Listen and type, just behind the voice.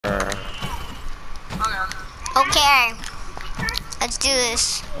Okay, let's do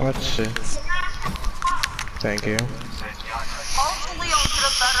this. Let's see. Thank you. Hopefully I'll get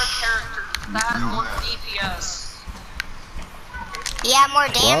a better character that has more DPS. Yeah, more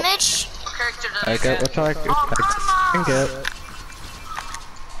damage? What character did I get what I can get.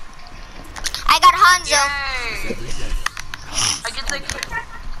 I got Hanzo. Yay! I get the...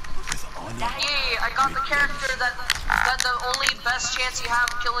 Yay, I got the character that the only best chance you have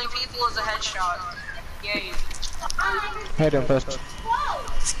of killing people is a headshot. Yay. Hey, Dumpus.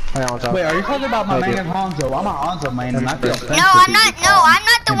 Hey, Hanzo. Wait, are you talking about my main Hanzo? I'm a Hanzo main and I feel offensive. No, I'm not. No, I'm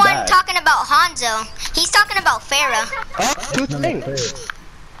not the one bad. talking about Hanzo. He's talking about Farah. Oh, two things.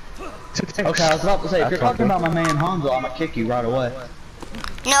 Okay, I was about to say, if you're talking about my main Hanzo, I'm gonna kick you right away.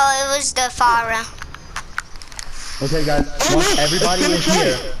 No, it was the Farah. Okay, guys, once everybody is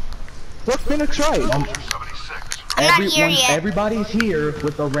here. What's Phoenix right? I'm not here Once yet. everybody's here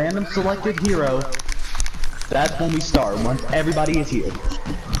with a random selected hero, that's when we start. Once everybody is here.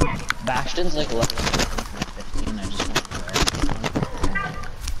 Bastion's like 11, 15, I just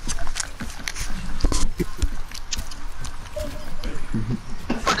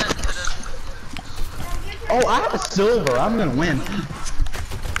Oh, I have a silver. I'm gonna win.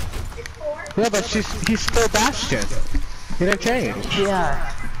 Yeah, but he's still Bastion. He didn't change.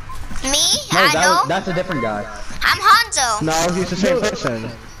 Yeah. Me? No, I know. that's a different guy. I'm Hanzo. No, he's the same person.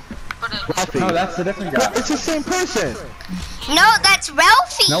 Ralphie. No, that's a different guy. It's the same person. No, that's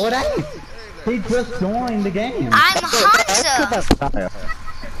Ralphie. No, it ain't. He just joined the game. I'm Hanzo.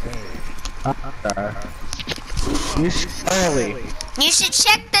 You early. You should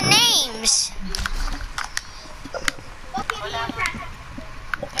check the names.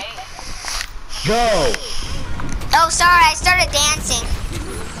 Go. Oh, sorry, I started dancing.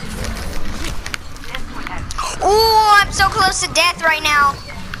 Ooh, I'm so close to death right now.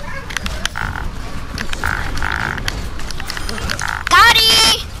 Got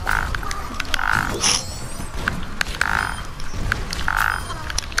it!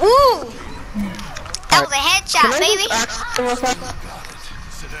 Ooh! That was a headshot, baby.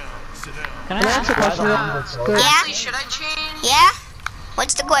 Can I ask a question? Yeah? Actually, should I change? Yeah?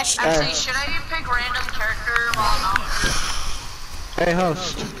 What's the question? Actually, should I pick random character? Well, no. Hey,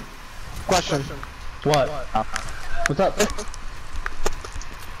 host. Question. What? What's up?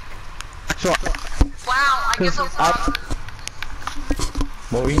 So, Wow, I get the brother.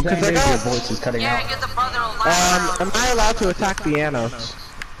 What were you saying? I Your got- voice is cutting Yeah, out. I get the brother last am I allowed to attack the Anos?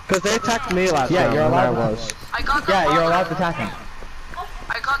 Because they attacked me last Yeah, time you're when I allowed. was. I got the Yeah, brother. you're allowed to attack him.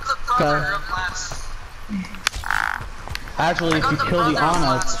 I got the brother of last. Actually, if you kill the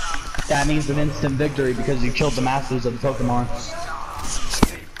Anos, that means an instant victory because you killed the masters of the Pokemon.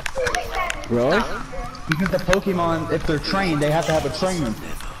 Really? Because the Pokemon, if they're trained, they have to have a trainer.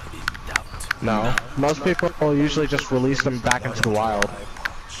 No. Most people will usually just release them back into the wild.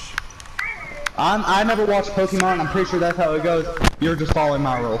 I never watched Pokemon. I'm pretty sure that's how it goes. You're just following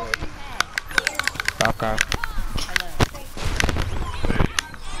my rule. Okay.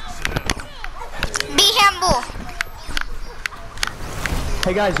 Be humble.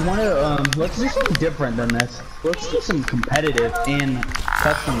 Hey guys, let's do something different than this. Let's do some competitive in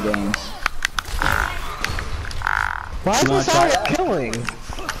custom games. Why is You wanna this try all it? killing?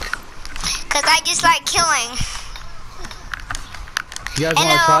 Because I just like killing. You guys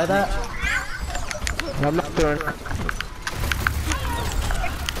want to Hello. try that? I'm not doing.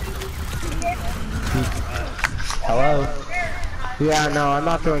 Hello? Yeah, no, I'm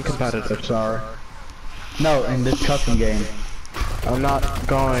not doing competitive. Sorry. No, in this custom game. I'm not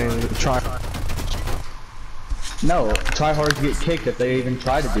going to try. No, tryhards get kicked if they even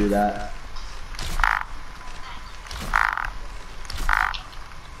try to do that.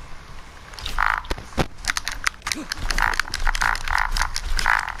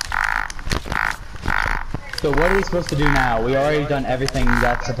 So what are we supposed to do now? We already done everything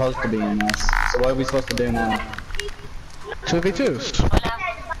that's supposed to be in this. So what are we supposed to do now? 2v2s.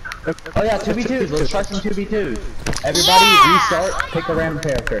 Oh yeah, 2v2s. Let's try some 2v2s. Everybody Yeah. restart, pick a random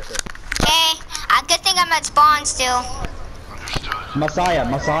character. Okay, good thing I'm at spawn still. Messiah,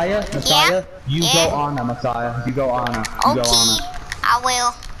 Yeah. you Yeah. go Anna, Messiah. You go Anna. You go Okay, Anna. I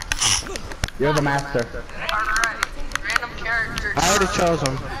will. You're the master. Alright, random character. I already chose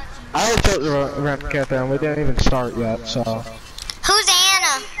him. I already chose the random character and we didn't even start yet, so. Who's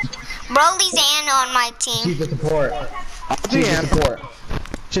Anna? Broly's Anna on my team. She's the support. She's She's the Anna. support.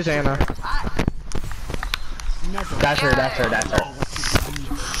 She's Anna. That's her. Oh,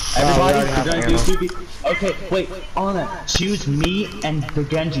 Everybody, we already have we're gonna Anna. do 2v. Okay, wait, Anna, choose me and the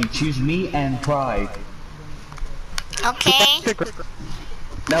Genji. Choose me and Pride. Okay.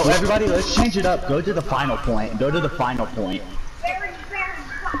 No, everybody, let's change it up. Go to the final point. Go to the final point. But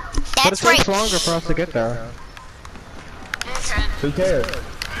it That's right. takes longer for us to get there. Okay. Who cares?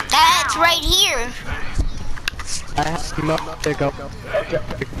 That's right here. I have no to go.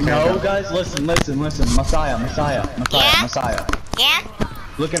 No, guys, listen. Messiah. Yeah? Yeah?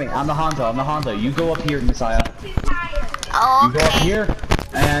 Look at me. I'm the Hanzo. You go up here, Messiah. Oh, You go up okay. here,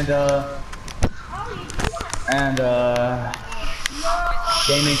 and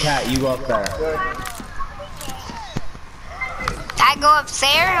Gaming Cat, you go up there. I go up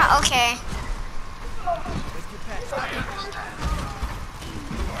there? Okay.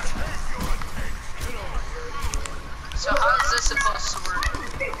 So how is this supposed to work?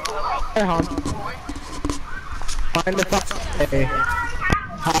 Hey, Han. Find the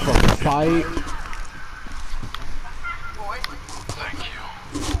have a fight.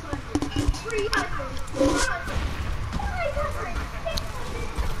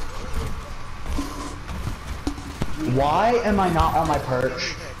 Why am I not on my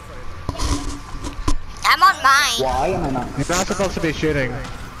perch? I'm on mine. Why am I not? You're not supposed to be shooting.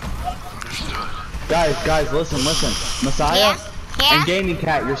 Guys, listen. Messiah Yeah? Yeah? and Gaming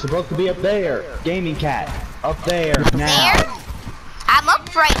Cat, you're supposed to be up there. Gaming Cat, up there now. There? I'm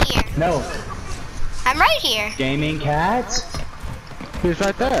up right here. No, I'm right here. Gaming Cat. He's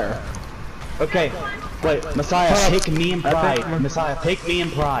right there. Okay, wait, Messiah, pick me and I Pride. think- Messiah, pick me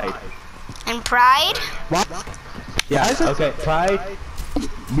and Pride. And Pride? What? Yeah, okay, Pride.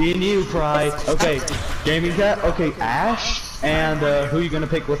 Me and you, Pride. Okay, Gaming Cat. Okay, Ash. And who are you gonna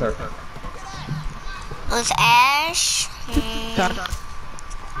pick with her? With Ash?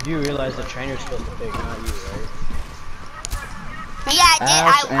 You realize the trainer's supposed to pick, not you, right? Yeah, I did.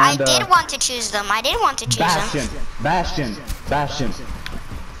 Ash I and, did want to choose them. I did want to choose them. Bastion.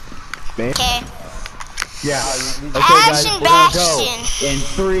 Okay. Yeah. Okay, Ash guys, and we're gonna go. Bastion. In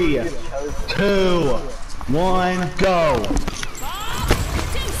 3, 2, 1, go.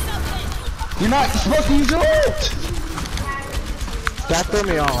 You're not supposed to use your ult. That threw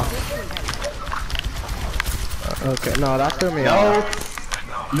me off. Okay, no, that threw me off.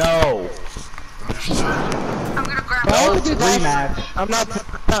 No. I'm gonna grab No. Ult Rematch. I'm not.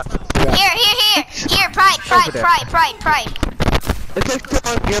 Here, Pride. It takes too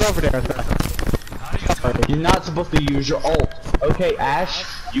long to get over there. You're not supposed to use your ult. Okay, Ash,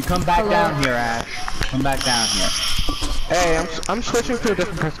 you come back down here, Ash. Come back down here. Hey, I'm switching to a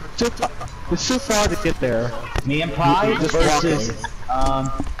different person. It's too far to get there. Me and Pride Just versus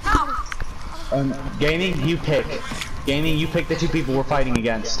Gaming. You pick. Gaming. You pick the two people we're fighting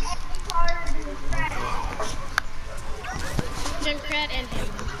against. Junkrat and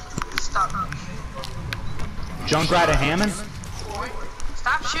Hammond. Stop. Junkrat and Hammond.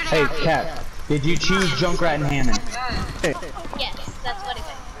 Stop shooting Hey, at me. Cat. Did you choose Junkrat and Hammond? Yes, that's what it is.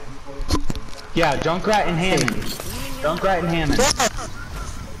 Yeah, Junkrat and Hammond. Junkrat and Hammond.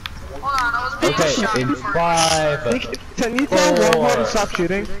 Hold on, I was being Okay, shot in before. 5, Can you tell Warhol to stop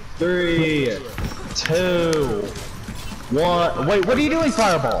shooting? 3, 2, 1. Wait, what are you doing,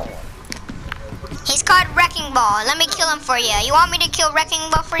 Fireball? He's called Wrecking Ball. Let me kill him for you. You want me to kill Wrecking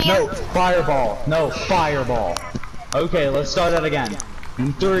Ball for you? No, Fireball. No, Fireball. Okay, let's start that again.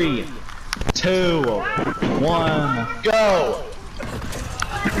 In 3, 2, 1, go!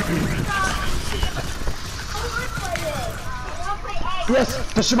 Yes,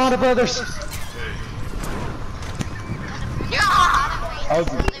 the Shimada brothers!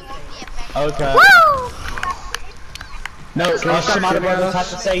 Okay. Woo! No, the Shimada brothers have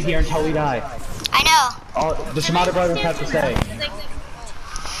to stay here until we die. I know. Oh, the Shimada brothers have to stay.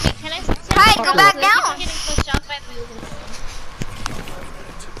 Can I Pride, go back down. I'm getting pushed off by the moving.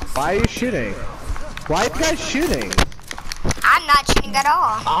 Why are you shooting? Why are you guys shooting? I'm not shooting at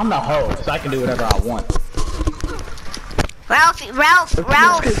all. I'm the host, I can do whatever I want. Ralph.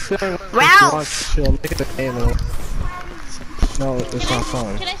 She'll make the game. No, it's not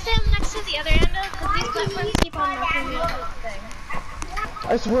fun. Can I stand next to the other end of? Because these platforms keep on knocking me off the thing.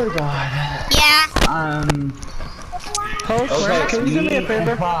 I swear to God. Yeah. Host, Okay, can you do me a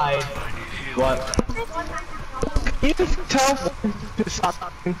favor? Pride. What? Can you just tell to stop?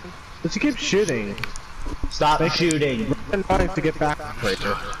 Because he keeps shooting. Stop shooting. And trying to get back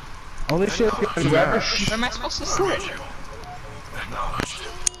later. Only shit if you're in Whoever there. Where am I supposed to sit?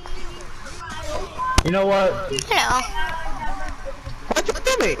 You know what? Hello. Why'd you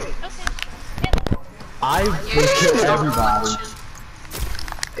do me? I will kill everybody.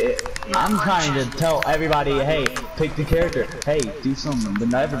 I'm trying to tell everybody, hey, pick the character. Hey, do something. But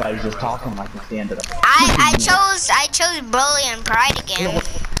not everybody's just talking like it's the end of the. I chose Bully and Pride again.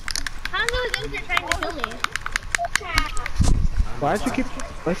 Hanzo is in here trying to kill me. Why'd you keep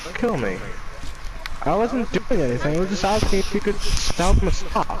like kill me? I wasn't doing anything. I was just asking if you could tell them to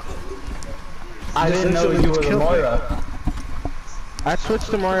stop. I didn't know you were the Moira. I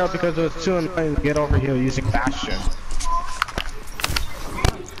switched to Mario because it was too annoying to get over here using Bastion.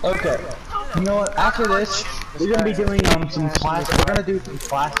 Okay. You know what? After this, we're gonna be doing some classic. We're gonna do some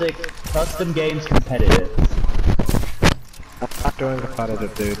classic custom games competitive. I'm not doing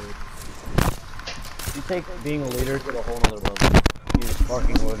competitive, dude. You take being a leader to a whole nother level. You just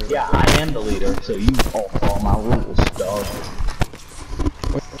barking orders. Yeah, I am the leader, so you all follow my rules, dog.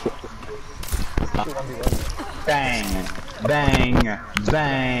 Bang, bang,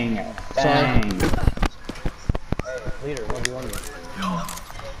 bang, bang. Hey, leader, 1v1 me.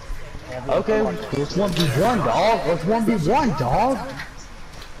 Okay, let's 1v1, dog. Let's 1v1, dog.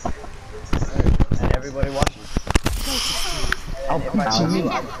 And everybody watching. Oh, me.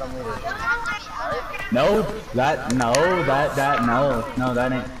 No, no,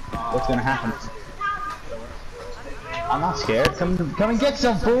 that ain't what's gonna happen. I'm not scared. Come and get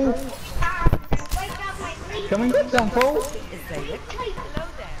some, fool. Come and get some, fool.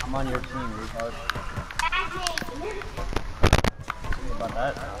 I'm on your team, retard. About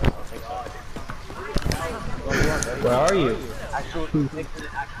that? I'll take that. Where are you? Actual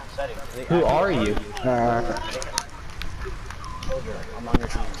settings. Who are you? I'm on your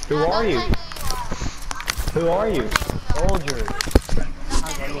team. Who are you? Who are you? Soldier.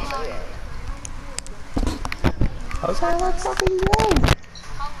 Okay, let's fucking go.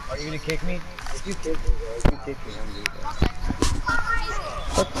 Are you gonna kick me? If you kick me, I'm gonna do that.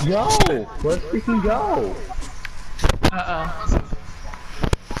 Let's go. Let's freaking go.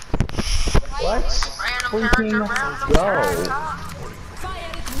 Let's freaking go.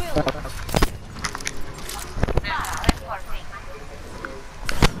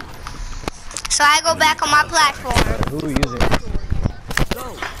 So I go back on my platform. Who are you using?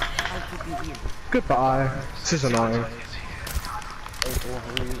 Goodbye. This is annoying. Hey, cool.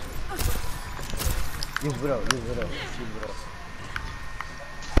 Who are you using? Use Widow.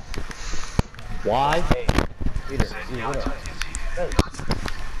 Why? Hey, leader, use Widow.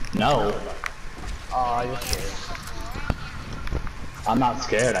 No. Aw, you're scared. I'm not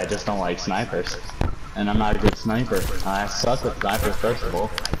scared, I just don't like snipers. And I'm not a good sniper. I suck with snipers, first of all.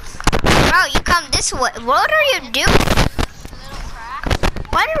 Bro, you come this way. What are you doing?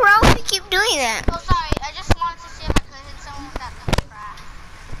 Why did Ralphie keep doing that? Oh, sorry. I just wanted to see if I could hit someone with that little crack.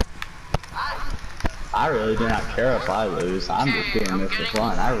 I really do not care if I lose. I'm just doing this for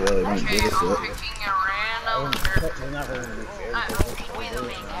fun. I really don't give a shit. You're not really gonna be scared.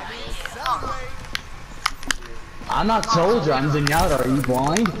 I'm not soldier, I'm Zenyatta. Are you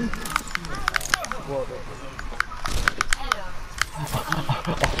blind?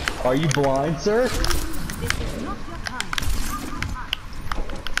 Are you blind, sir?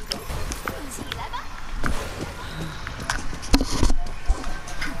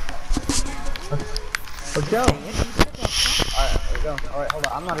 Let's go. Alright, let's go. Alright, hold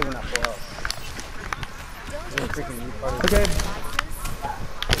on. I'm not even at full health. You're freaking retarded. Okay.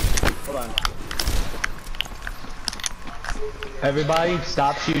 Hold on. Everybody,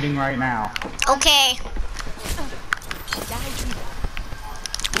 stop shooting right now. Okay.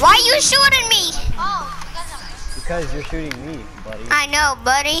 Why you shooting me? Oh, Because you're shooting me, buddy. I know,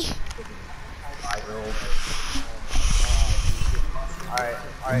 buddy. 5-year-old. Alright.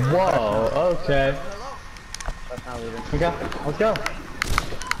 Whoa, okay. That's not leader. Okay, let's go.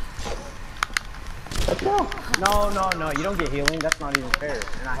 Let's go. No, you don't get healing. That's not even fair.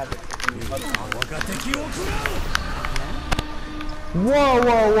 And I have to freaking use button on. Whoa,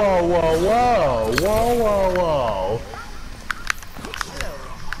 whoa, whoa, whoa, whoa, whoa, whoa, whoa.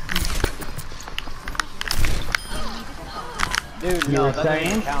 Dude, You no, were that doesn't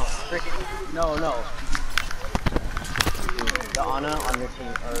saying? count. Freaking, no. Dude, the Ana on your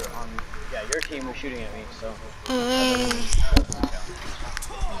team, or on, yeah, your team was shooting at me, so.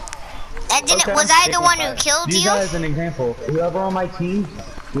 That didn't. Okay. Was I the one who killed Use you? that as an example. Whoever on my team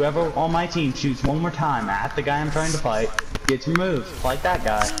shoots one more time at the guy I'm trying to fight gets removed, like that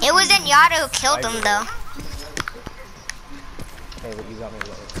guy. It was Zenyatta who killed him, though. Hey, but you got me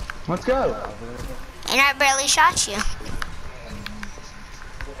low. Let's go. And I barely shot you.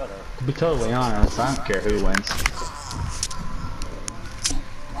 To be totally honest, I don't care who wins.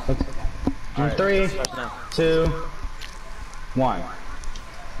 In 3, 2, 1.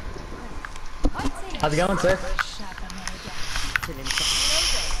 How's it going, sir?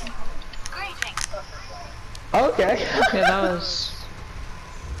 Okay. Okay, that was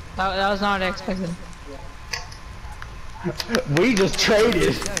not expected. We just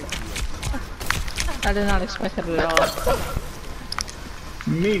traded. I did not expect it at all.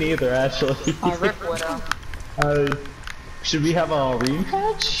 Me neither, actually. Rip Widow. Should we have a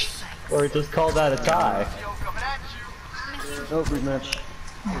rematch? Or just call that a tie? No rematch.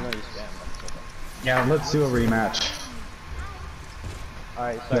 You know you spam, but it's okay. Yeah, let's do a rematch.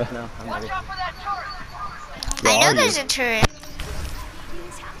 Alright, start now. I'm ready. I know there's a turret.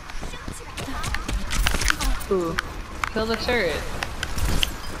 Ooh. Kill the turret.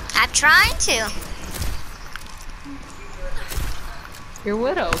 I'm trying to. Your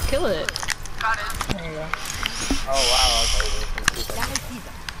Widow, kill it. There you go. Oh wow, okay.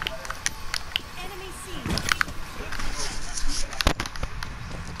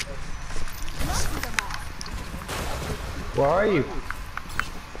 Where are you?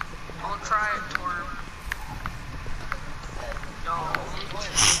 I'll try it, Torb. No.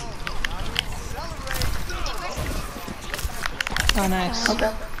 Oh, nice.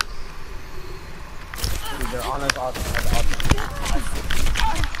 Okay. Dude, they're on us awesome.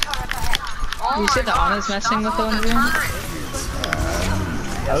 You said the Ana's messing with the 1v1?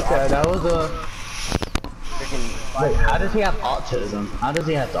 Okay, that was a... Freaking Wait, how does he have autism? How does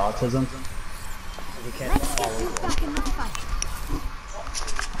he have autism? he can't follow.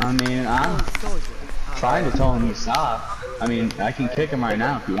 I mean, I'm trying to tell him to stop. I mean, I can kick him right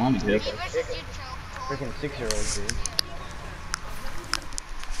now if you want me to. Freaking 6-year-old dude.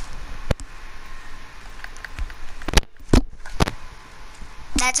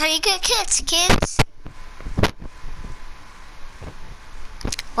 That's how you get kicked, kids.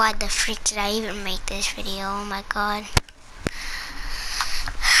 Why the freak did I even make this video? Oh my god.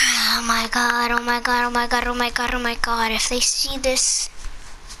 Oh my god, oh my god, oh my god, oh my god, oh my god. If they see this,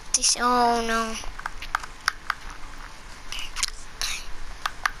 oh no.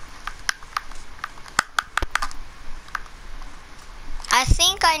 I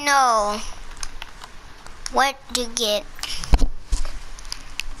think I know what to get.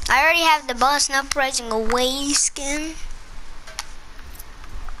 I already have the Boston Uprising away skin.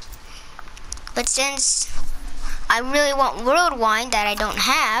 But since I really want Worldwide that I don't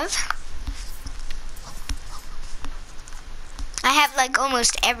have, I have like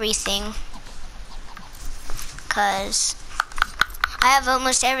almost everything. Cause I have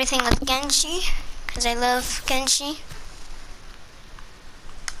almost everything with Genji. Cause I love Genji.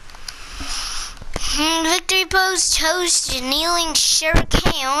 Victory pose, toast, kneeling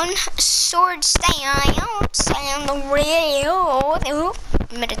shuriken, sword stance, and the real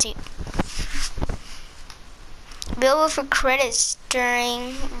meditate. Bill for credits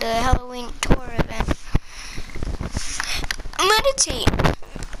during the Halloween tour event. Meditate.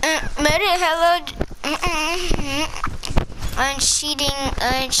 Unsheathing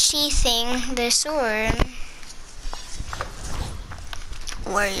the sword.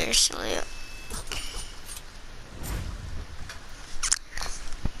 Warrior salute.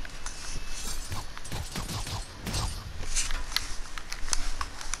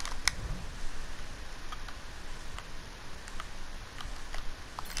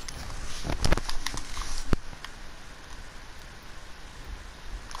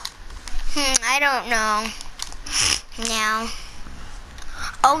 I don't know. Now.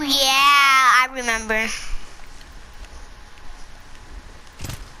 Oh yeah, I remember.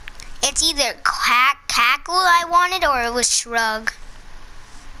 It's either Cackle I wanted or it was Shrug.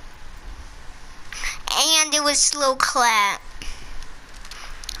 And it was Slow Clap.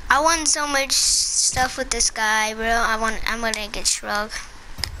 I want so much stuff with this guy, bro. I'm gonna get Shrug.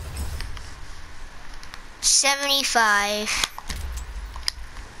 75.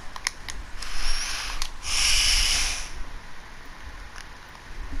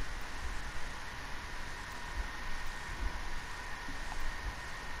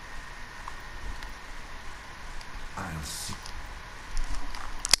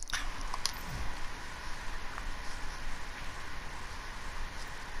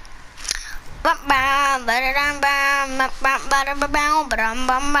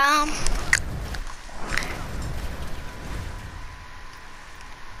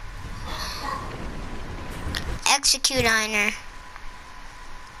 Executioner.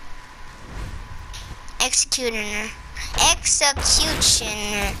 Executioner.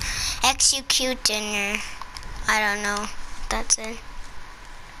 Executioner. Executioner. I don't know. That's it.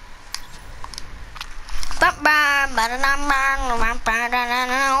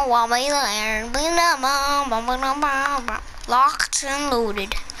 Locked and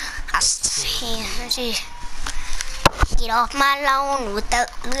loaded. I see. Get off my lawn without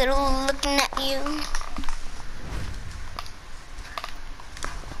little looking at you.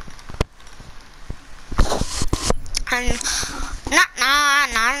 And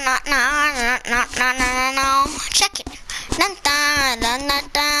no. Check it. Dun, dun, dun, dun,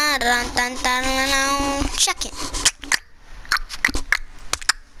 dun, dun, dun, dun, dun, dun. Check it.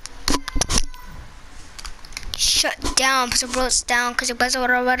 Shut down, put the roads down, cause it was a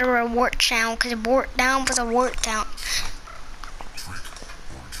wart down, cause it wart down, was a wart down. Trick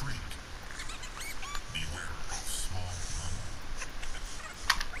or treat. Beware of small number.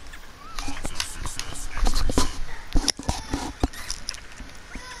 Odds of success increasing.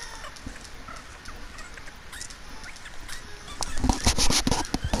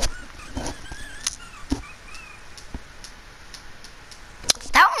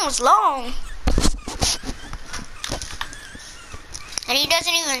 That one was long. And he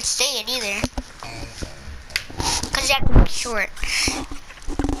doesn't even say it either. Because you have to be short.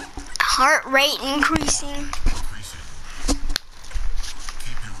 Heart rate increasing. Increasing.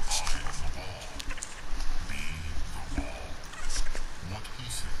 Keep your eye on the ball. Be the ball. What he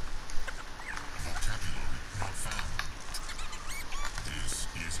said. Vocabulary not found. This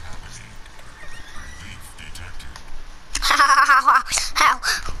is happening. Relief detected. How?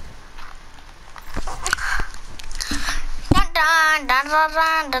 Dun dun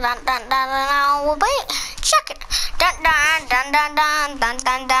dun dun dun dun dun dun. Wait, check it. Dun dun dun dun dun dun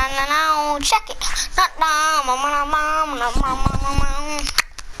dun dun dun. Check it. Dun dun dun dun dun dun dun.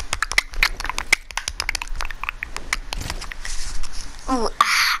 Ooh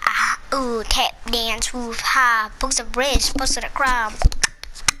ah ah ooh tap dance ooh ha. Books of bridge, books of the crowd.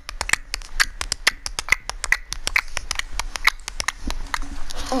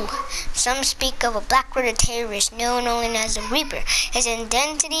 Ooh, some speak of a black-rooted terrorist known only as the Reaper. His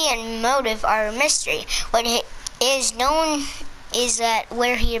identity and motive are a mystery. What is known is that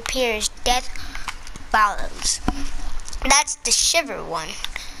where he appears, death follows. That's the Shiver one.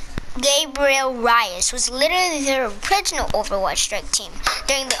 Gabriel Reyes was literally the original Overwatch strike team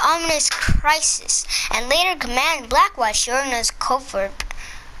during the ominous crisis, and later commanded Blackwatch during his covert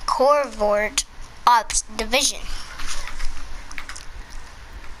ops division.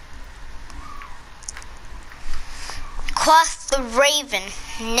 Quoth the Raven,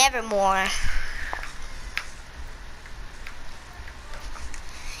 nevermore.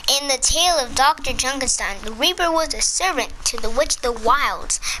 In the tale of Dr. Junkenstein, the Reaper was a servant to the Witch of the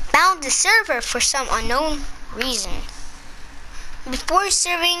Wilds, bound to serve her for some unknown reason. Before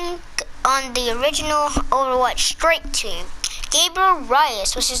serving on the original Overwatch strike team, Gabriel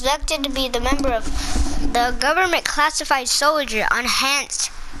Reyes was selected to be the member of the government classified soldier enhanced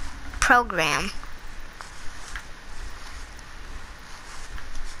program.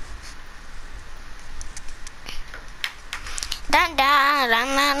 Dun dun dun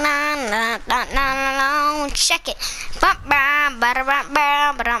dun dun dun dun. Check it. Bum bum bada bum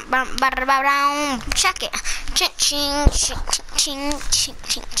bum bum bada bum. Check it. Ching ching ching ching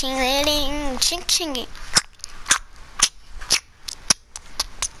ching ching ching ching ching.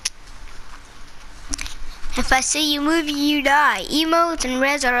 If I see you move, you die. Emotes and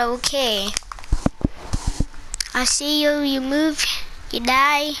res are okay. I see you, you move, you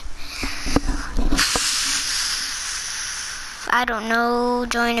die. I don't know.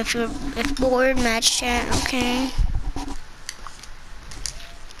 Join if you're bored. Match chat. Okay.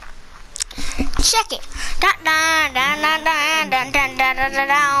 Check it. Dun dun dun dun dun dun dun dun dun dun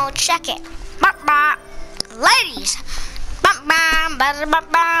dun. Check it. Bum bum. Ladies. Bum bum bum bum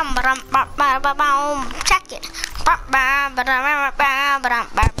bum bum bum bum bum. Check it. Bum bum bum bum bum bum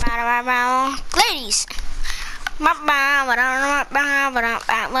bum bum. Ladies. Bum bum bum bum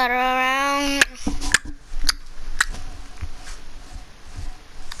bum bum.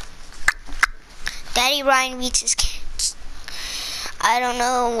 Daddy Ryan beats his kids. I don't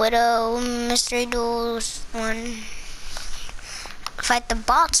know, Widow, Mystery Duels one. Fight the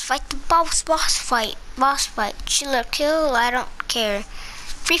boss fight. Chiller kill, I don't care.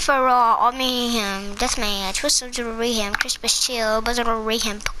 Free for all mayhem, deathmatch, whistle to Rayham, Christmas chill, Buzzard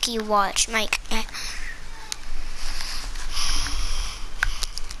Rayham, Pokey Watch, Mike.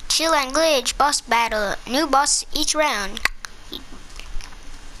 Chill and glitch, boss battle, new boss each round.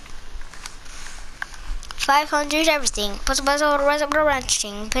 500 everything. Puzzle rise up the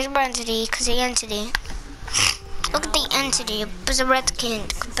ranching. Puzzle entity, cause the entity. Look at the entity. Puzzle red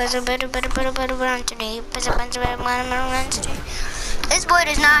kind. Puzzle better entity. Puzzle entity. This boy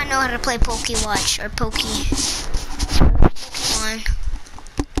does not know how to play Pokewatch or Pokemon.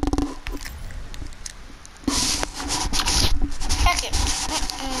 Check it.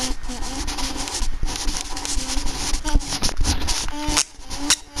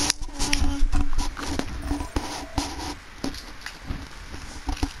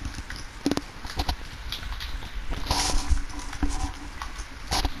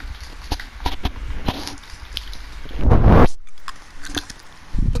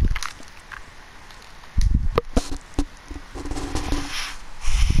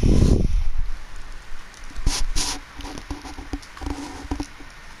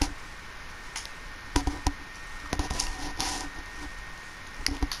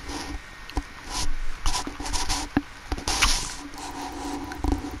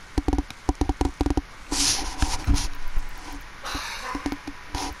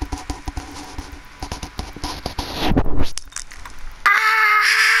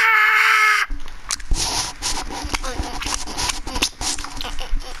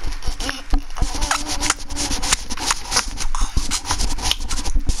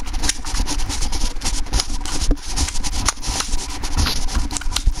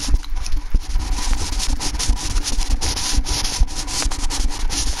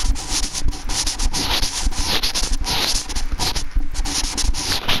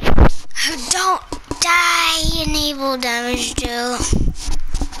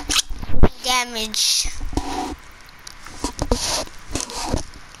 damage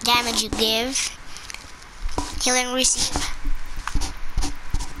you give. Healing receive.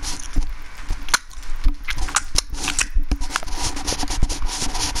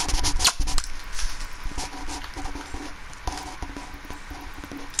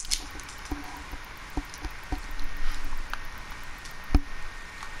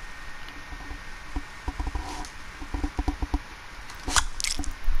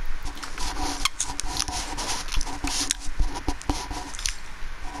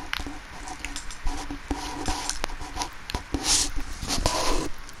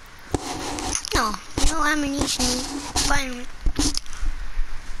 No ammunition. Fine.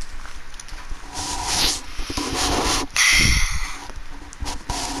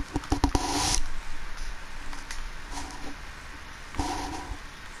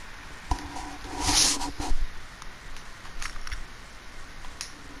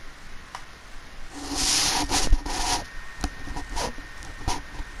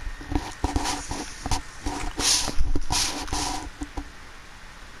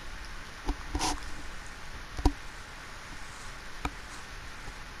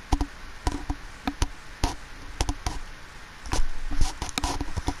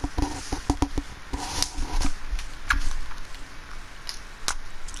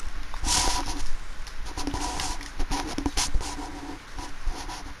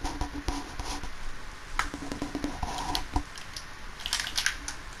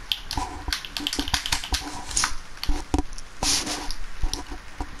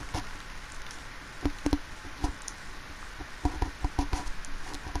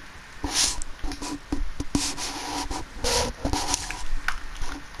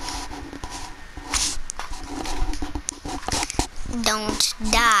 Don't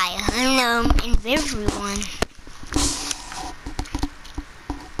die. In everyone.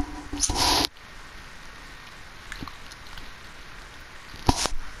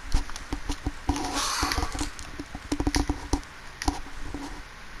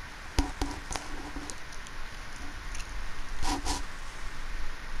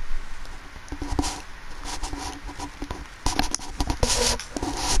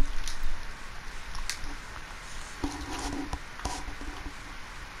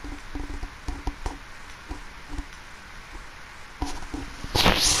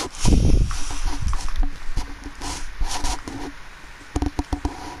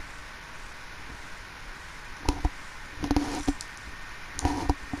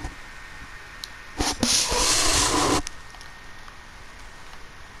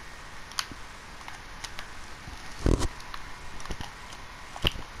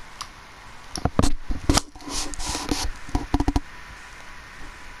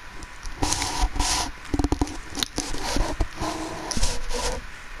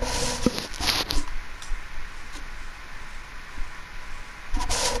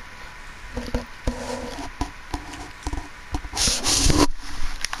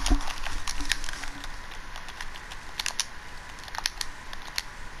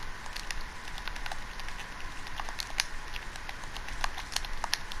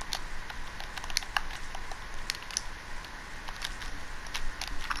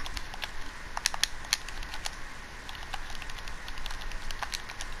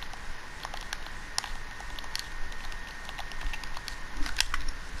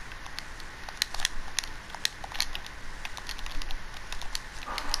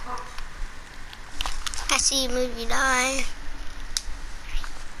 I see you move, you die.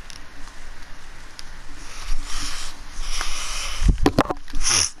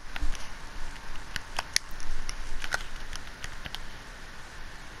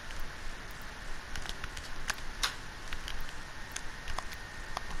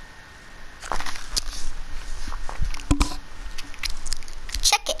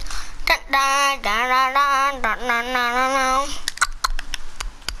 Check it. Da da da da da da da da.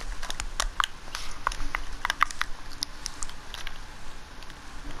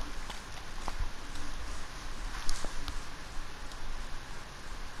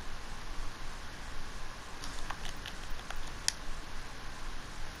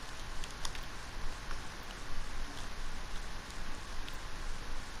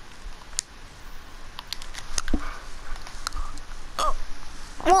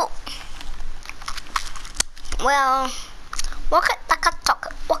 Well, walk it like a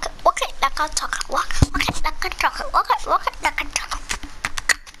talk. Walk it like a talk. Walk it like a talk. Walk it like a talk.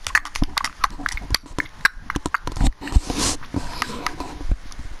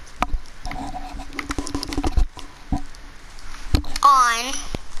 On,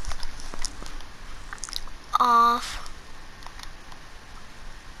 off,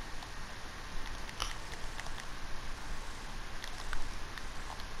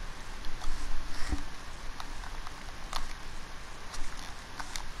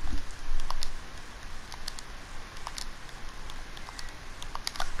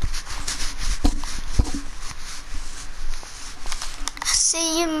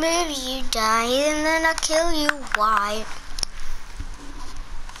 say you maybe you die, and then I'll kill you. Why?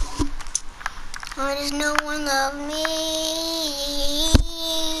 Why does no one love me?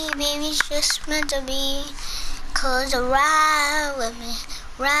 Maybe it's just meant to be. Cause ride with me,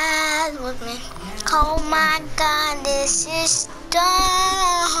 ride with me. Oh my God, this is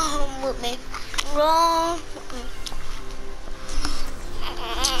dumb with me, wrong with me.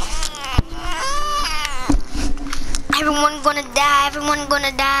 Everyone gonna die, everyone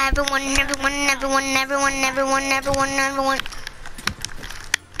gonna die, everyone.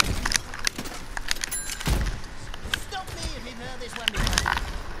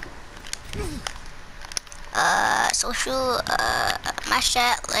 Social, my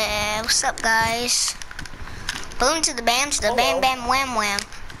chat, what's up guys? Boom to the bam, bam bam wham wham.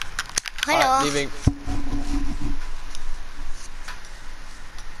 Hello. Leaving.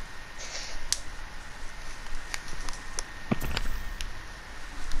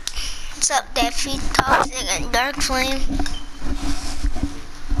 What's up, Deafy, Toxic, and Dark Flame?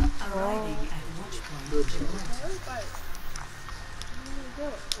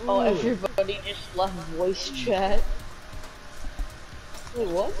 Oh, everybody just left voice chat. Wait,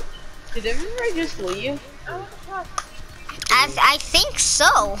 what? Did everybody just leave? I think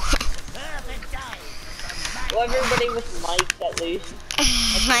so. Well, everybody with mics at least.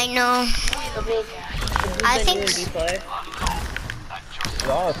 I know. I think.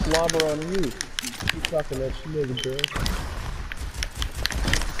 Y'all slobber on you. You talking that shit, nigga, girl.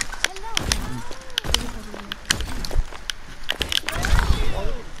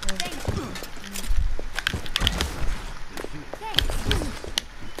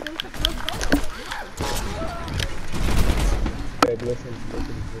 Listen.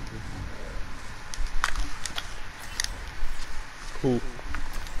 Cool.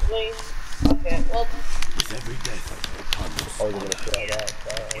 Okay, well. With every death, I was gonna say that.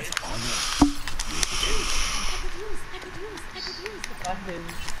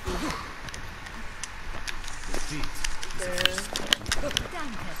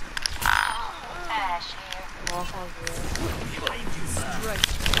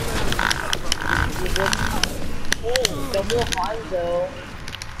 Double Hanzo.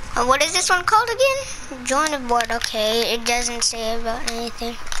 What is this one called again? Join the board. Okay, it doesn't say about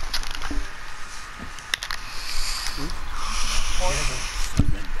anything.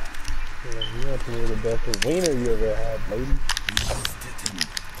 You want to be the best wiener you ever had, lady.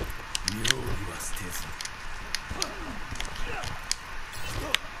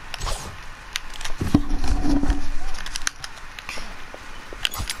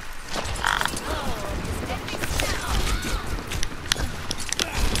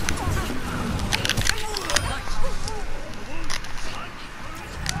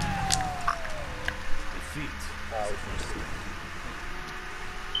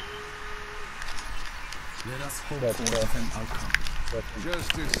 let us hope for an outcome.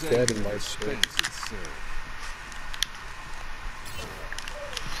 Justice dead in my spirit.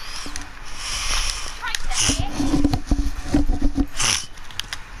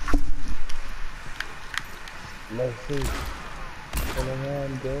 Let's see. Come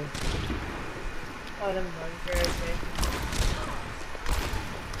on, bro. Oh, them bugs are okay.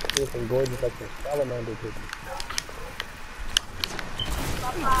 Looking gorgeous like the salamander did.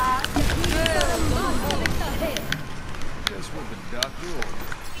 Just what the doctor ordered.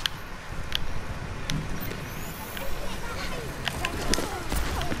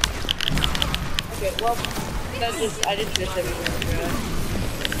 Okay, well, I just missed everything.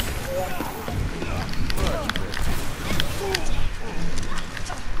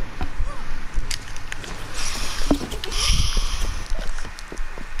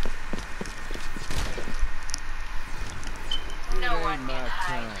 No one can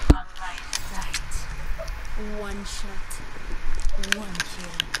hide on my sight. One shot, one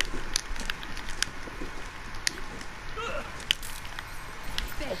kill.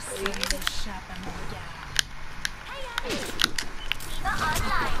 Best in the shop and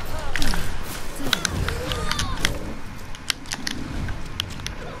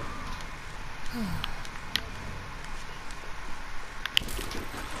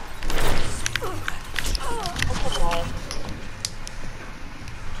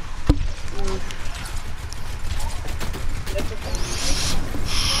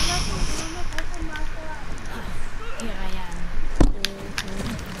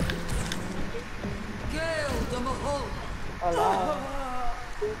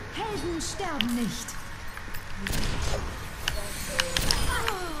Helden sterben nicht.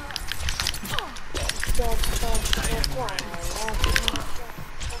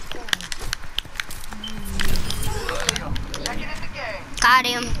 Got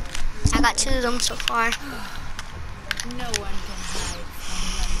him. I got 2 of them so far. No one can hide from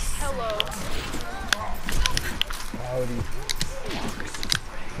Hello. Howdy.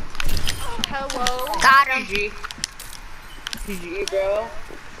 Hello. Got him. GG. GG, bro.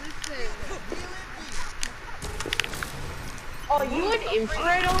 Oh, you had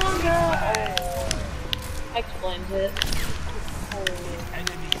infrared on, bro? Oh. Explains it. Oh.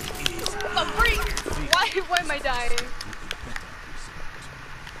 What the freak? Why am I dying?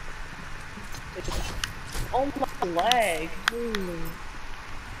 Oh my leg.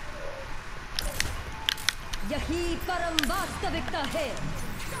 यही परम वास्तविकता है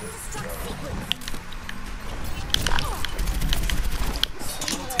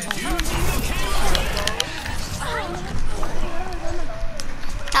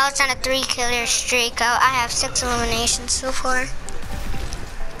I was on a 3-killer streak. I have 6 eliminations so far.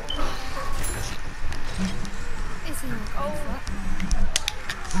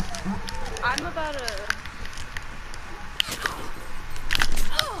 I'm about to...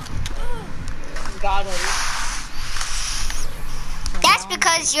 Got him. That's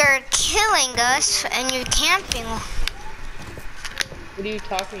because you're killing us and you're camping. What are you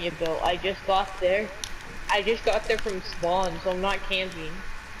talking about? I just got there. I just got there from spawn, so I'm not camping.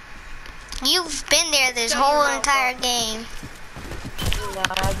 You've been there this whole entire game. Nah,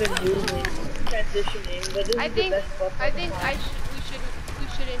 I've been moving, transitioning, but this is the best spot. We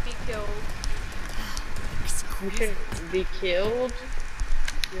shouldn't be killed. We shouldn't be killed?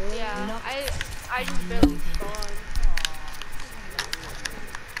 Yeah, I just barely spawned.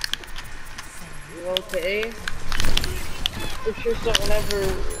 You okay? It's just that whenever...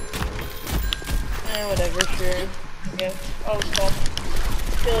 whatever, sure. Yeah, I'll stop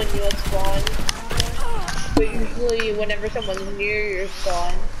killing you at spawn. But usually, whenever someone's near your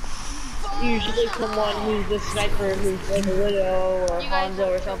spawn, usually someone who's the sniper, who's like a Widow or Hanzo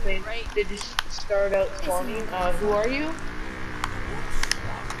or something, they just start out spawning. Who are you?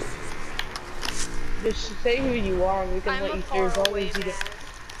 Just say who you are and we can let you through. As long as you get...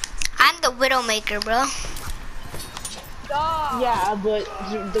 I'm the Widowmaker, bro. Stop. Yeah, but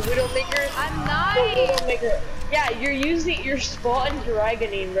the Widowmaker... I'm not. The Widowmaker... Yeah, you're using your spawn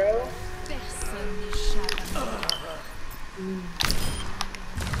dragoning, bro.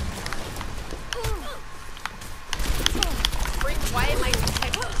 Why am I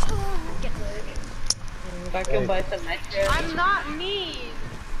detected? Got killed by some metro. I'm not me.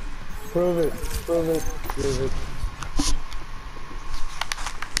 Prove it. Prove it. Prove it.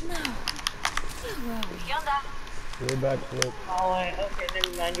 Way back flip. Oh, wait, okay,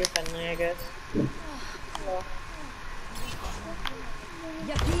 never mind. You're friendly, I guess. Well.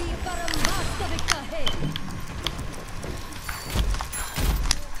 यही परम वास्तविकता है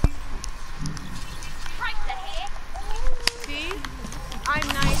See? I'm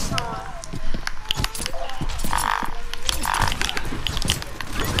nice, huh?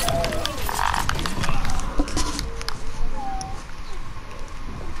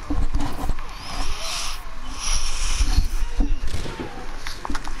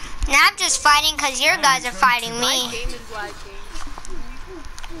 Now I'm just fighting because your guys are fighting My me. game is lagging.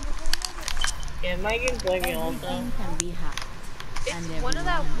 Yeah, my game's lagging also. can be hacked It's one of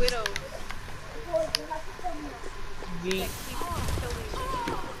that widows V. that keeps killing me.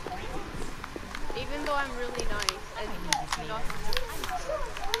 Even though I'm really nice, I do not.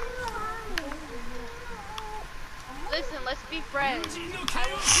 Listen, let's be friends. I will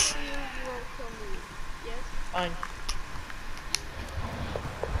kill you, you won't kill me. Yes? Fine.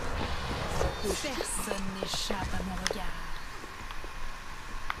 Personne n'échappe à mon regard.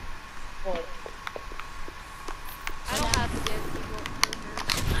 What? I don't have to get people.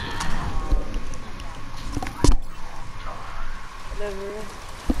 Whatever.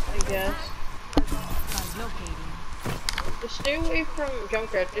 I guess. Translocating. Just stay away from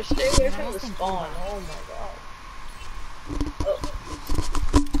Junkrat. Just stay away from the spawn. Oh my god. Oh.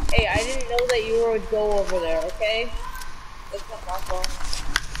 Hey, I didn't know that you would go over there, okay? That's not my fault.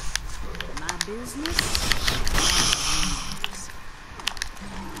 My business.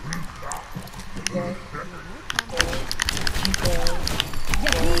 Okay.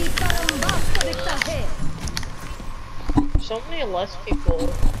 यही परम वास्तविकता है So many less people.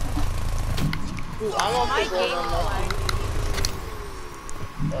 Ooh, I'm on My people game on is less. lagging.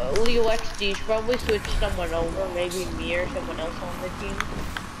 Leo XD should probably switch someone over, maybe me or someone else on the team.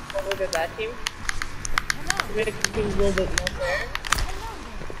 Over to that team. To make things a little bit more fair.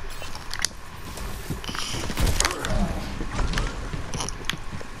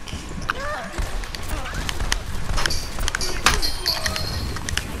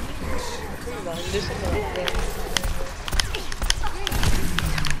 Come on, do some more things.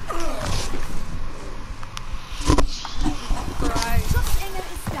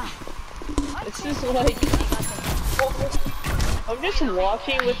 Like, I'm just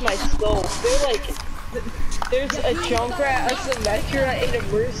watching with my scope. They're like, there's a Junkrat, a Symmetra, and a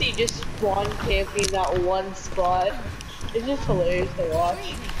Mercy just spawn camping that one spot. It's just hilarious to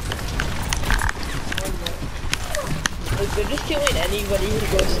watch. Like, they're just killing anybody who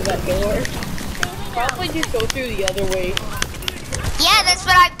goes to that door. Probably just go through the other way. Yeah, that's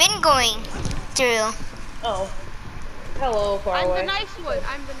what I've been going through. Oh. Hello, far I'm away. the nice one.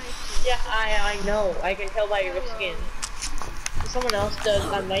 I'm the nice one. Yeah, I know. I can tell by your skin. If someone else does,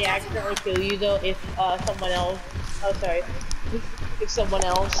 I might accidentally kill you though. If someone else, oh sorry, if someone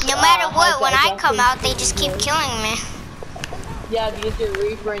else. No matter what, has when that I come weapon, out, they just keep killing me. Yeah, because you're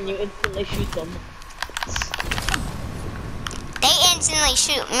Reaper and you instantly shoot them. They instantly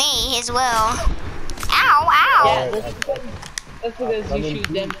shoot me as well. Ow, ow! Yeah, that's because you shoot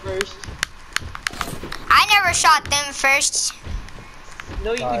them first. I never shot them first.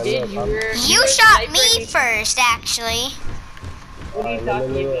 No, you did. You were. You shot me first, actually. What are you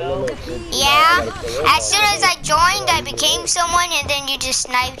talking about? Yeah. As soon as I joined, I became someone, and then you just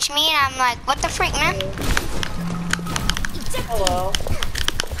sniped me, and I'm like, what the freak, man? Hello.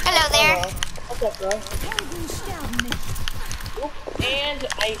 Hello there. What's up, bro? And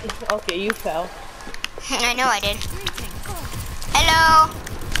okay, you fell. I know I did. Hello.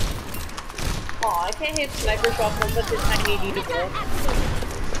 Aw, I can't hit sniper shots from such a tiny detail.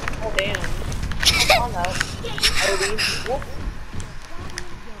 Oh damn. Come on now. Odie. Whoop.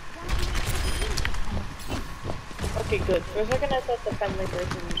 Okay, good. For a second I thought the friendly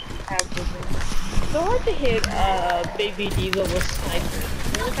person had vision. So hard to hit baby diva with sniper.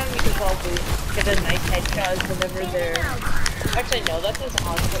 The only time you can probably get a nice headshot is whenever they're... Actually no, that doesn't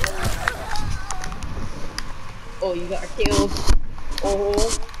awesome. Oh, you got killed. Oh.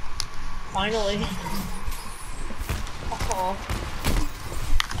 Finally. Oh.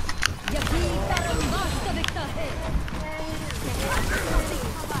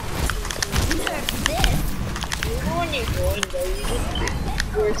 Even when you join though, you just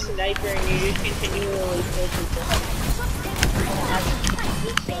you're a sniper and you just continually kill people.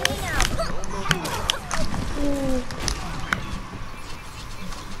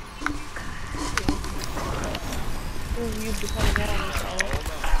 You becoming out on this channel.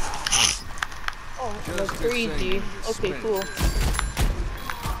 Oh, that's crazy. Okay, cool.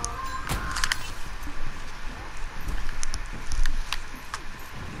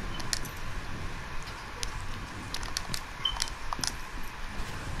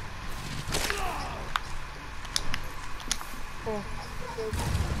 Oh,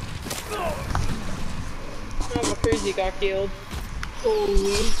 McCreasy got killed.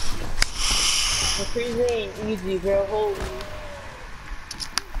 Holy. McCreasy ain't easy, bro. Holy.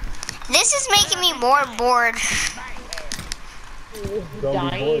 This is making me more bored.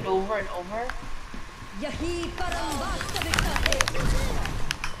 Dying over and over?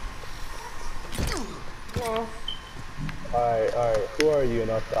 Oh. Alright, who are you?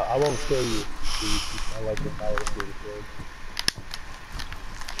 And I won't kill you. I like the power of the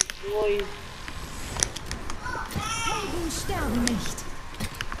Boys. Helden sterben nicht.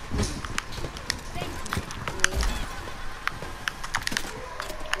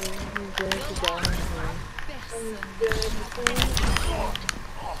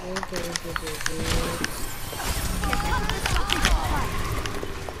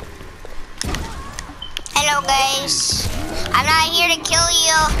 Hello, guys. I'm not here to kill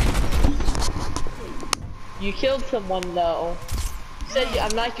you. You killed someone though. You said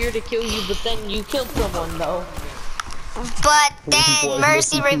I'm not here to kill you, but then you killed someone though. But then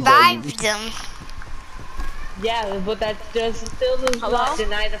Mercy revived them. Yeah, but that still does not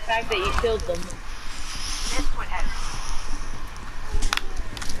deny the fact that you killed them.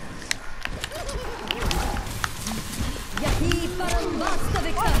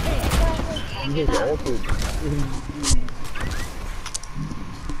 You get altered.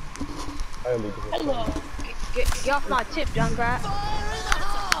 Hello. Get off my tip, Junkrat.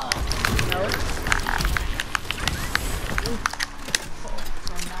 No.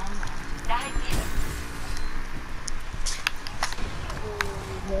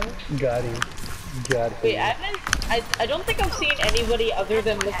 Got him. Got him. Wait, I don't think I've seen anybody other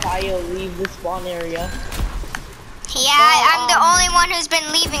than Messiah leave the spawn area. Yeah, I'm the only one who's been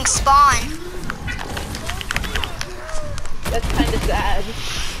leaving spawn. That's kind of sad.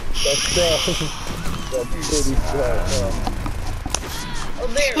 That's pretty sad. Oh,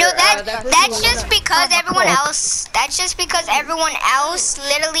 there. No, that's just because everyone else. That's just because everyone else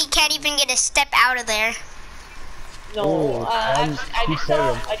literally can't even get a step out of there. No, I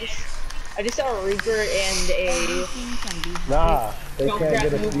just saw a Reaper and a. Nah, They can't Junkrat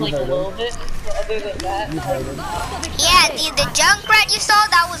get a move few like a heard little him. bit, but other than that, You heard him. Yeah, the Junkrat you saw,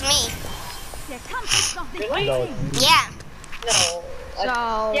 that was me. Der Kampf ist noch nicht really? No, Yeah, No.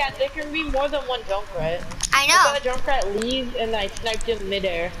 So Yeah, there can be more than one Junkrat. I I saw know. a Junkrat leave and I sniped him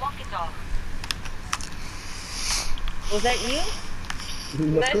midair. Was that you?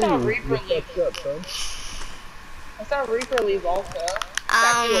 And I saw Reaper you leave. fucked up, son. I saw Reaper leave also.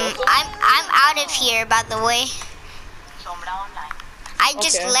 That you also? I'm out of here, by the way. I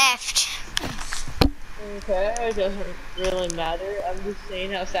just Okay. left. Okay, it doesn't really matter. I'm just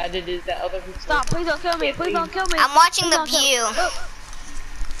saying how sad it is that other people. stop! Please don't kill me! Please don't kill me! I'm watching Please the don't kill view. me.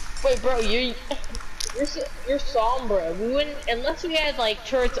 Wait, bro, you're Sombra. We wouldn't unless we had like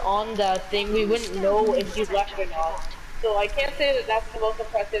turrets on the thing. We wouldn't know if you left or not. So I can't say that that's the most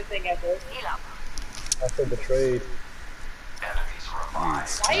impressive thing ever. I feel betrayed.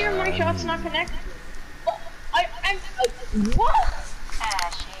 Why are my shots not connected? What?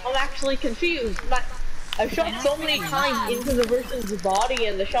 I'm actually confused. I've shot so many times into the person's body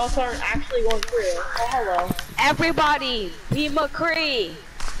and the shots aren't actually going through. Oh, hello. Everybody, be McCree.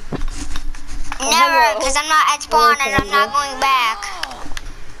 Never, because I'm not at spawn and I'm not going back.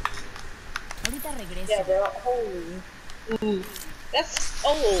 Ahorita regreso. Yeah, bro. Holy. Ooh. That's.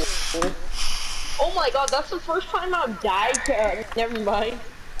 Oh my god, that's the first time I've died to. Never mind.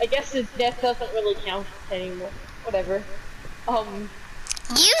 I guess his death doesn't really count anymore. Whatever.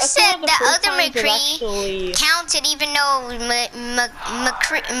 You That's said one of the the first other times I've McCree actually- counted even though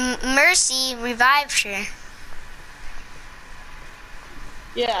Mercy revived her.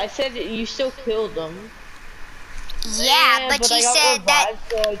 Yeah, I said that you still killed them. Yeah, but I you got said that. revived,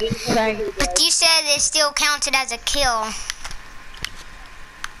 so I didn't have to But you said it still counted as a kill.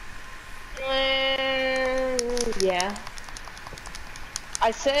 Yeah.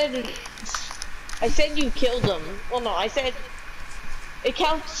 I said you killed him. Well, no, I said it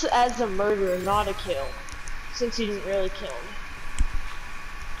counts as a murder, not a kill, since you didn't really kill him.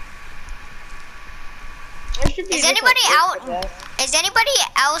 There should be Is a different anybody word out? for that. Is anybody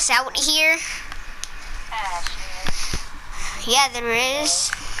else out here? Yeah, there is.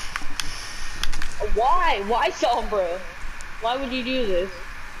 Why? Why, Sombra? Why would you do this?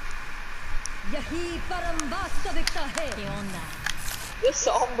 Yahi parambasta dikta hai. ¿Qué onda? This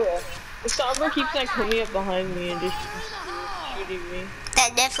Sombra. The Sombra keeps on coming up behind me and just shooting me.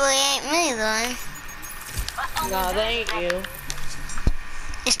 That definitely ain't me, then. Nah, that ain't you.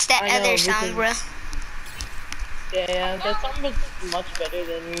 It's that I know, other because- Sombra. Yeah, that Sombra's much better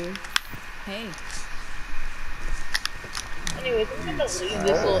than you. Hey. Anyways, I'm gonna leave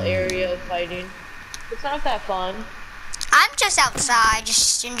this little area of fighting. It's not that fun. I'm just outside,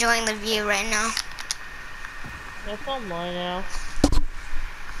 just enjoying the view right now. That's online now.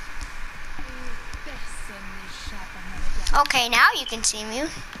 Okay, now you can see me.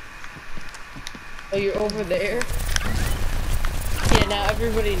 Oh, you're over there? Yeah, now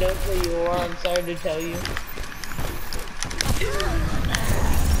everybody knows where you are. I'm sorry to tell you.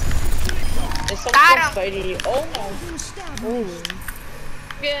 Is someone fighting you? Oh my. Ooh.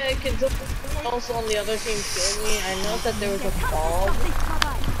 Yeah, can someone else on the other team kill me? I know that there was a bomb.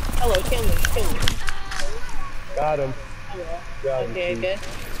 Hello, kill me, kill me. Got him. Got him. Okay, good.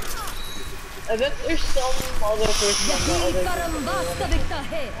 I bet there's some other person on the other Parambasta team. dikta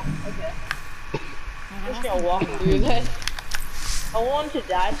hai. Okay. I'm just gonna walk through that. I wanted to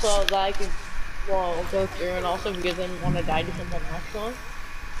die so that I could, well, go through, and also because I didn't want to die to someone else. So.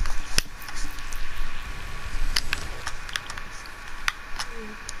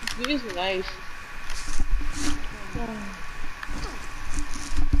 This is nice.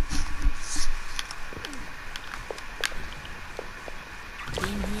 Been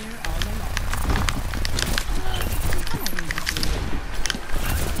here all along.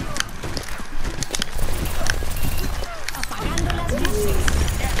 Apagando las luces.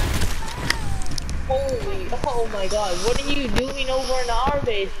 Holy, oh my god, what are you doing over in our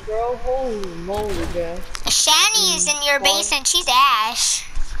base, bro? Holy moly, bro. Shani is in your base and she's Ash.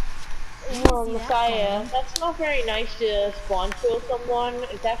 Oh, Messiah, that's not very nice to spawn kill someone.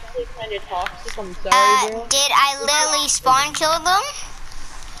 It's actually kind of toxic, I'm sorry, bro. Did I literally spawn kill them?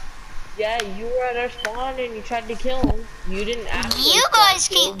 Yeah, you were at our spawn and you tried to kill him. You didn't actually You spawn guys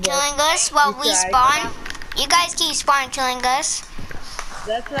kill, keep but killing us while we tried. spawn. You guys keep spawn killing us.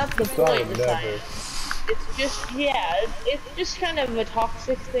 That's not the point, Messiah. It's just, yeah, it's just kind of a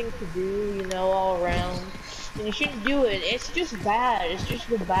toxic thing to do, you know, all around. And you shouldn't do it. It's just bad. It's just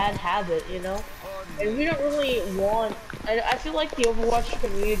a bad habit, you know? And we don't really want... I feel like the Overwatch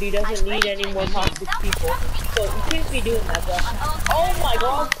community doesn't need any more toxic people. So you can't be doing that, bro. Oh my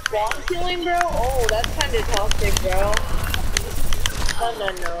god, spawn killing, bro? Oh, that's kind of toxic, bro.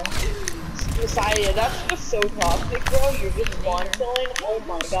 No. Messiah, that's just so toxic, bro. You're just spawn killing. Oh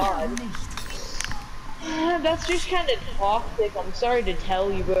my god. That's just kind of toxic. I'm sorry to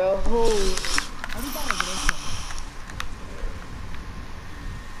tell you, bro. Holy. Ahorita regreso.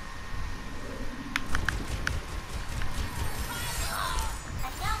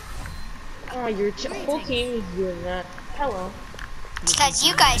 Oh, your whole team is doing that. Hello. Because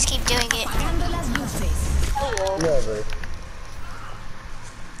you guys keep doing it. Apagando las luces. Hello. Never.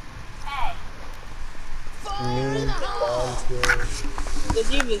 Me, spawn kill. The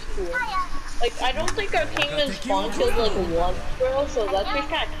team is cool. Like, I don't think our team has spawn killed like once, bro, so that's just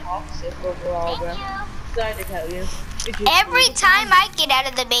kind of toxic overall, bro. Sorry to tell you. Every time I get out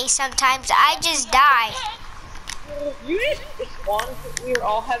of the base, sometimes I just die. You just spawn, we were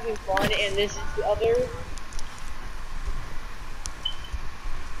all having fun, and this is the other.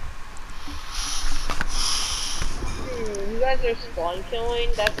 You guys are spawn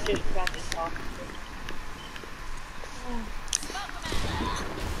killing, that's just kind of toxic.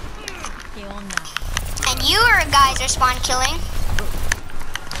 ¿Qué onda? And you guys are spawn killing.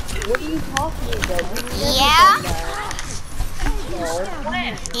 What are you talking about? Yeah? No.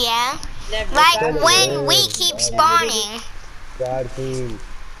 When? Yeah. Never. Like Never. when we keep spawning. God team.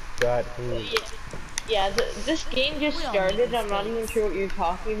 Yeah, this game just started. I'm not even sure what you're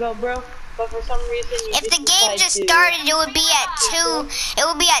talking about, bro. But for some reason, you If the game just started, it would be at 2. It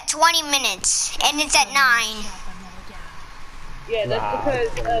would be at 20 minutes, and it's at 9. Yeah, that's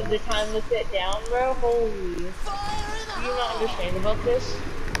because of the time to sit down, bro. Holy. Do you not understand about this?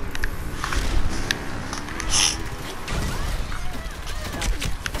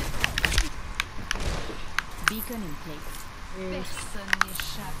 Beacon in place.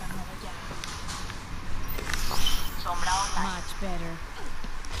 Much better.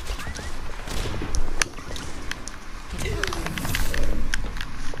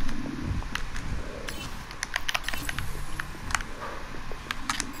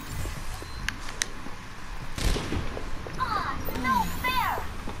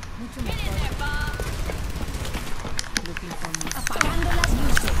 Mucho mejor. Looking for me. Apagando las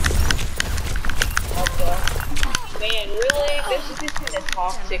luces. Man, really? This is just kind of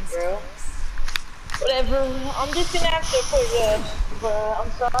toxic, bro. Whatever. I'm just gonna have to put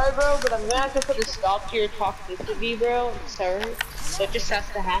I'm sorry, bro, but I'm gonna have to put a stop to your toxicity, bro. I'm sorry. So it just has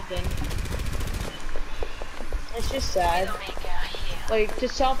to happen. It's just sad. Like, to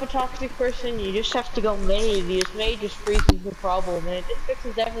stop a toxic person, you just have to go maid. Because maid just freezes the problem, and it just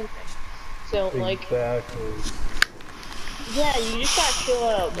fixes everything. So, like... Exactly. Yeah, you just gotta chill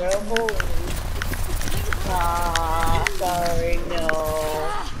out, bro. Holy. Ah, sorry, no.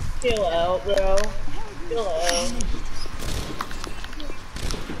 Chill out, bro. Chill out.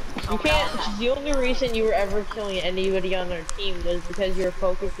 You can't. The only reason you were ever killing anybody on our team was because you were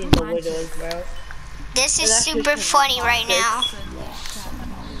focusing the widows, bro. This is super funny right now.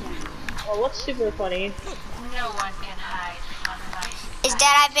 Well, what's super funny? Is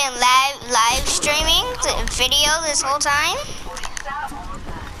that I've been live streaming the video this whole time.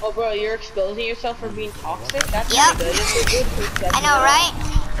 Oh, bro, you're exposing yourself for being toxic? That's Yep. good. That's a good first step. I know, right?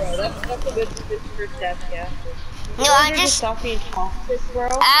 Bro, that's a good first step, yeah. No, I'm just stop being toxic, bro.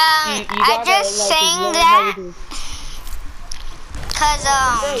 You I'm gotta, just like, saying learn that how to- cause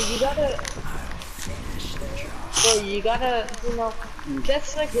Bro, you gotta, you know,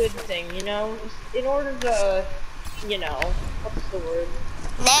 that's a good thing, you know? In order to, you know, what's the word?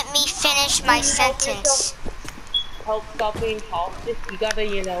 let me finish my sentence. Help stop being toxic, you gotta,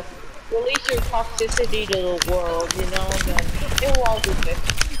 you know, release your toxicity to the world, you know, and then it will all be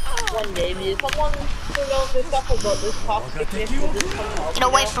fixed one day. Because someone who knows their stuff about this toxicness will just come out. Get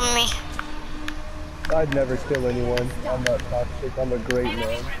away from me. I'd never kill anyone. I'm not toxic. I'm a great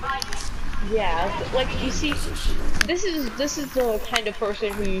man. Yeah, like you see, this is the kind of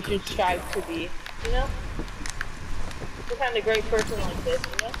person who you should strive to be, you know? The kind of great person like this,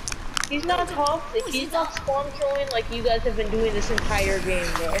 you know? He's not toxic, he's not spawn killing like you guys have been doing this entire game,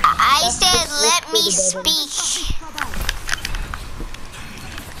 bro. I said let me speak.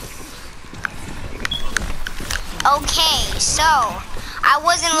 Okay, so I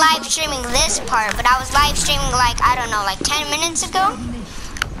wasn't live streaming this part, but I was live streaming like, I don't know, like 10 minutes ago.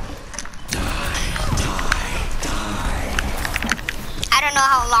 I don't know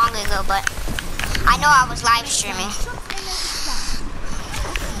how long ago, but I know I was live streaming.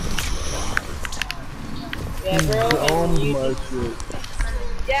 Yeah, bro, Oh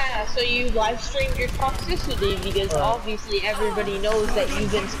yeah, so you live streamed your toxicity because obviously everybody knows that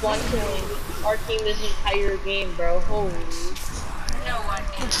you've been spawn killing our team this entire game, bro. Holy.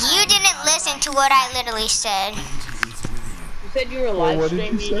 You didn't listen to what I literally said. said you were Well, live what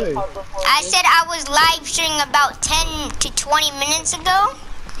did you streaming. say? I said I was live streaming about 10 to 20 minutes ago.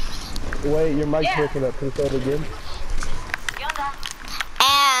 Wait, your mic's Yeah. breaking up. Can you say it again?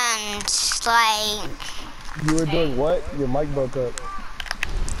 And like You were doing what? Your mic broke up.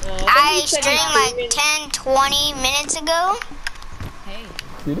 I streamed like 10, 20 minutes ago. Hey,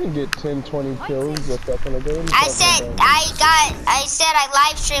 You didn't get 10, 20 kills a second ago. What are you I talking said about? I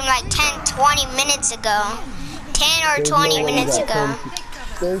live streamed like 10, 20 minutes ago. 10 or There's 20 no way you minutes got ago. 10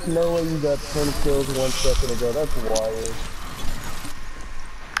 There's no way you got 10 kills 1 second ago. That's wild.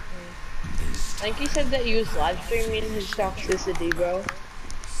 I think he said that he was live streaming his toxicity, bro.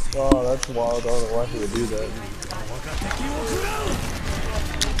 Oh, that's wild. I don't know why he would do that.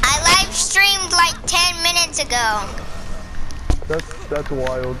 I live streamed like 10 minutes ago. That's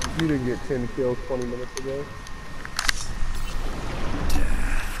wild. You didn't get 10 kills 20 minutes ago.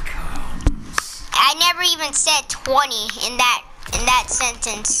 I never even said 20 in that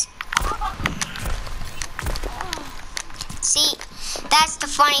sentence. See, that's the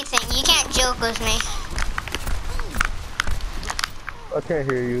funny thing. You can't joke with me. I can't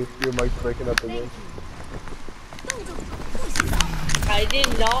hear you. Your mic's breaking up again. I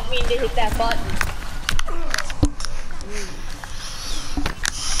did not mean to hit that button.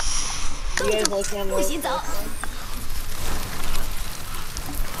 You guys like him?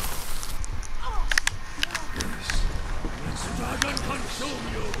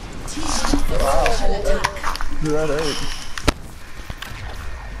 That hurt.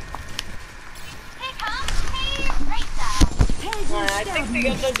 I think the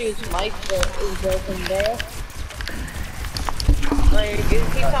other dude's mic is broken there. Like, it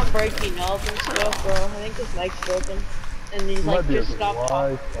keeps on breaking up and stuff, bro. I think his mic's broken. And he's like, just stop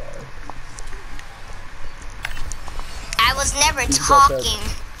talking. I was never talking.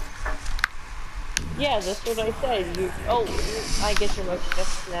 Yeah, that's what I said. I guess your mic's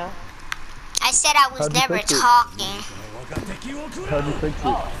fixed now. I said I was never talking. How'd you fix it?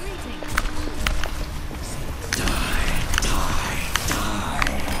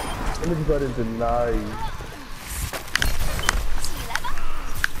 Let me go ahead and deny.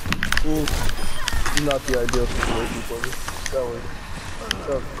 Ooh, not the ideal situation for me. That was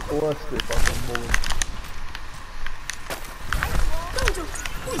a cluster fucking bullet.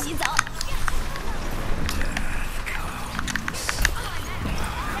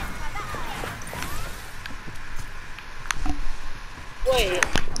 Wait.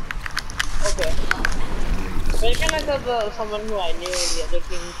 Okay. We're gonna go to someone who I knew in the other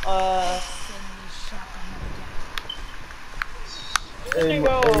team. Hey,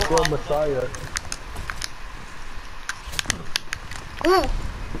 go Messiah.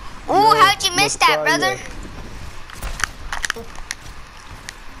 Ooh, how'd you miss that, brother?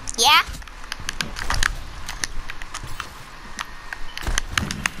 Yeah?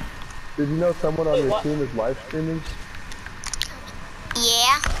 Did you know someone on your team is live streaming?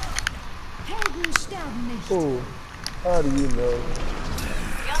 Yeah. Oh, how do you know?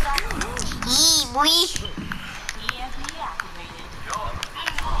 Yee, boy.